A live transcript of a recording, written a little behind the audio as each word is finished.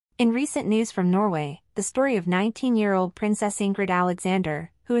In recent news from Norway, the story of 19-year-old Princess Ingrid Alexander,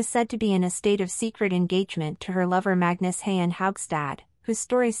 who is said to be in a state of secret engagement to her lover Magnus Heien Haugstad, whose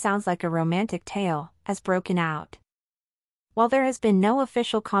story sounds like a romantic tale, has broken out. While there has been no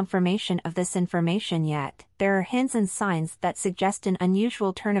official confirmation of this information yet, there are hints and signs that suggest an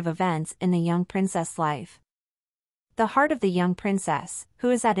unusual turn of events in the young princess' life. The heart of the young princess, who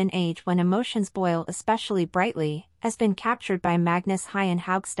is at an age when emotions boil especially brightly, has been captured by Magnus Heien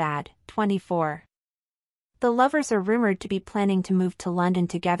Haugstad, 24. The lovers are rumored to be planning to move to London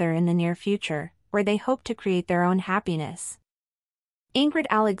together in the near future, where they hope to create their own happiness. Ingrid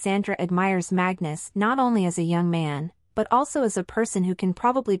Alexandra admires Magnus not only as a young man, but also as a person who can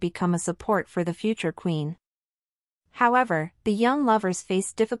probably become a support for the future queen. However, the young lovers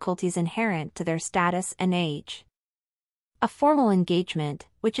face difficulties inherent to their status and age. A formal engagement,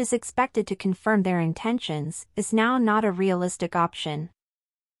 which is expected to confirm their intentions, is now not a realistic option.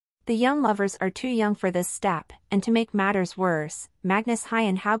 The young lovers are too young for this step, and to make matters worse, Magnus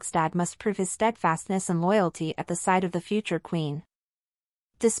Heien Haugstad must prove his steadfastness and loyalty at the side of the future queen.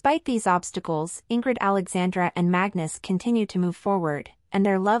 Despite these obstacles, Ingrid Alexandra and Magnus continue to move forward, and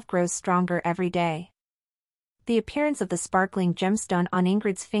their love grows stronger every day. The appearance of the sparkling gemstone on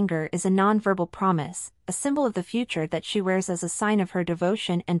Ingrid's finger is a non-verbal promise, a symbol of the future that she wears as a sign of her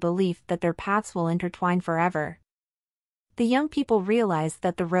devotion and belief that their paths will intertwine forever. The young people realize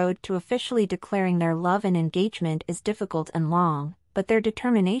that the road to officially declaring their love and engagement is difficult and long, but their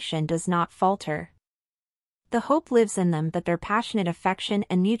determination does not falter. The hope lives in them that their passionate affection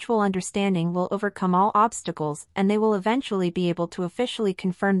and mutual understanding will overcome all obstacles and they will eventually be able to officially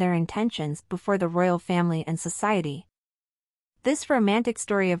confirm their intentions before the royal family and society. This romantic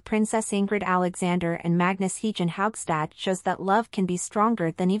story of Princess Ingrid Alexander and Magnus Heien Haugstad shows that love can be stronger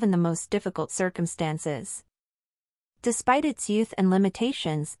than even the most difficult circumstances. Despite its youth and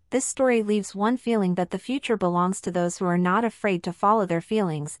limitations, this story leaves one feeling that the future belongs to those who are not afraid to follow their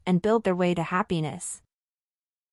feelings and build their way to happiness.